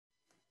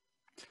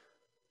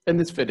In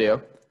this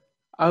video,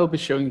 I will be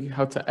showing you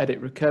how to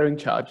edit recurring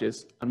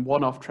charges and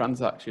one-off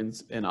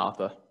transactions in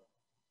Arthur.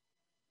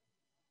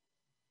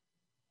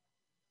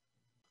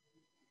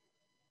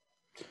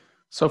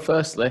 So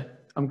firstly,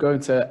 I'm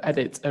going to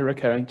edit a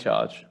recurring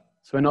charge.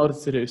 So in order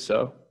to do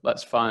so,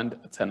 let's find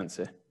a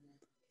tenancy.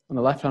 On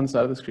the left-hand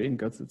side of the screen,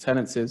 go to the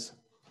tenancies,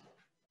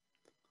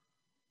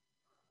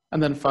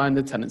 and then find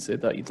the tenancy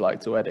that you'd like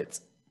to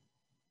edit.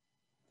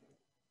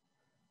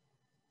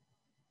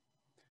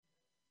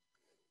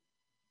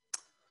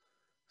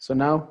 So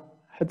now,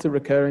 head to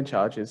recurring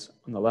charges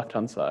on the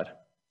left-hand side.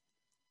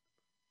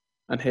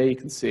 And here you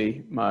can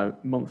see my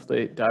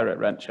monthly direct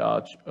rent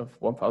charge of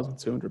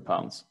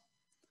 £1,200.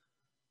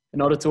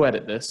 In order to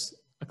edit this,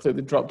 I click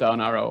the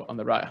drop-down arrow on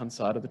the right-hand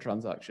side of the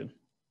transaction,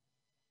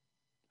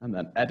 and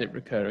then edit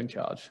recurring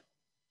charge.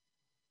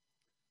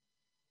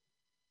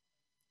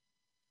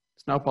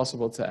 It's now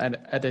possible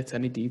to edit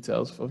any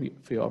details for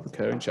your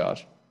recurring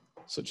charge,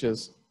 such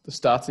as the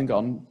starting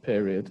on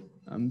period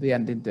and the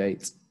ending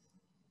date.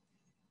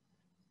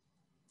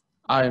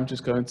 I am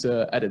just going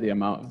to edit the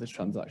amount of this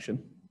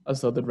transaction, as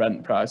though the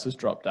rent price has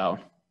dropped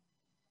down.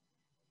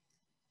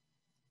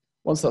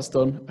 Once that's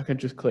done, I can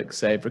just click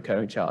Save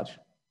Recurring Charge.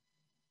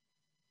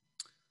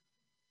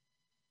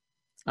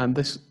 And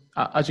this,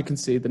 as you can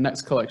see, the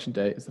next collection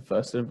date is the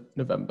 1st of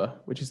November,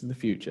 which is in the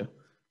future.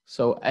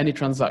 So any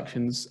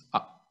transactions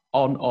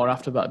on or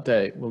after that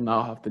date will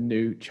now have the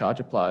new charge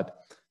applied.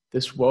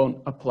 This won't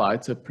apply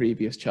to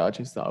previous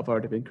charges that have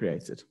already been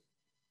created.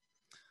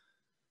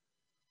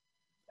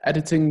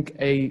 Editing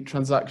a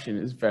transaction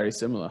is very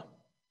similar.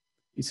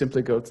 You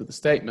simply go to the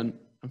statement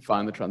and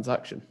find the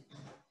transaction.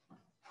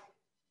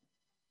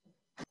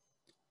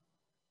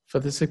 For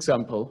this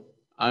example,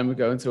 I'm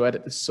going to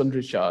edit the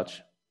sundry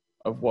charge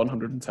of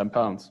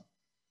 £110.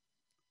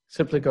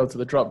 Simply go to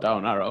the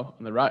drop-down arrow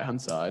on the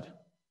right-hand side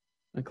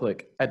and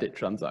click Edit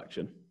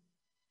Transaction.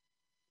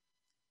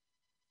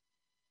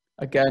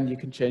 Again, you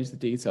can change the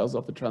details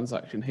of the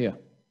transaction here,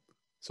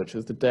 such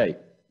as the date,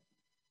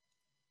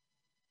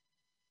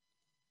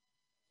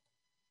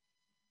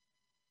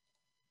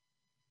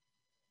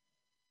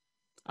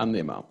 and the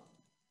amount.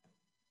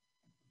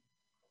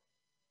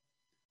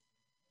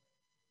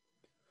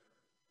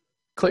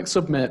 Click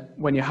Submit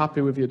when you're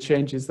happy with your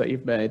changes that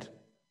you've made,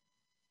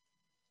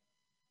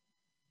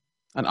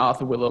 and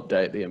Arthur will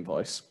update the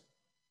invoice.